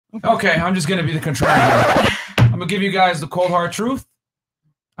Okay, I'm just gonna be the contrarian. I'm gonna give you guys the cold hard truth.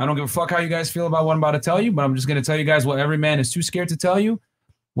 I don't give a fuck how you guys feel about what I'm about to tell you, but I'm just gonna tell you guys what every man is too scared to tell you,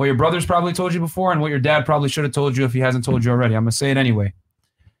 what your brothers probably told you before, and what your dad probably should have told you if he hasn't told you already. I'm gonna say it anyway.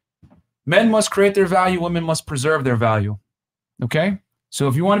 Men must create their value, women must preserve their value. Okay? So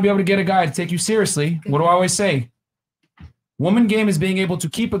if you want to be able to get a guy to take you seriously, what do I always say? Woman game is being able to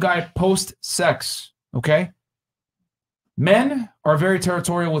keep a guy post-sex. Okay? Men are very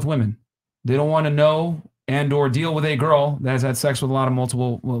territorial with women. They don't want to know and or deal with a girl that has had sex with a lot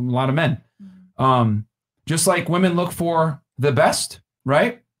of men. Just like women look for the best,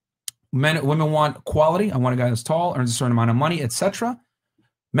 right? Women want quality. I want a guy that's tall, earns a certain amount of money, etc.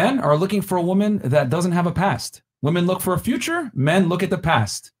 Men are looking for a woman that doesn't have a past. Women look for a future. Men look at the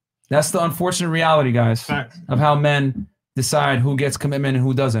past. That's the unfortunate reality, guys, of how men decide who gets commitment and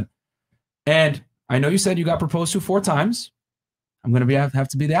who doesn't. And I know you said you got proposed to 4 times. I'm going to have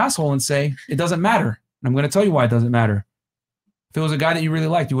to be the asshole and say it doesn't matter. And I'm going to tell you why it doesn't matter. If it was a guy that you really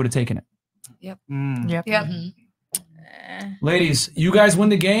liked, you would have taken it. Yep. Yep. Ladies, you guys win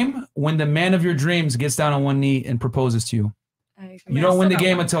the game when the man of your dreams gets down on one knee and proposes to you. You don't win the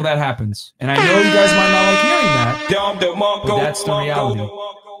game until that happens. And I know you guys might not like hearing that, but that's the reality.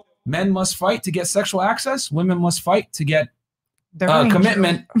 Men must fight to get sexual access. Women must fight to get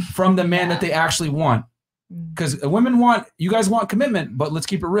commitment from the man that they actually want. Because women you guys want commitment, but let's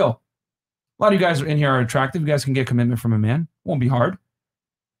keep it real. A lot of you guys in here are attractive. You guys can get commitment from a man. Won't be hard.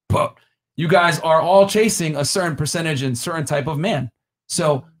 But you guys are all chasing a certain percentage and certain type of man.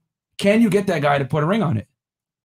 So can you get that guy to put a ring on it?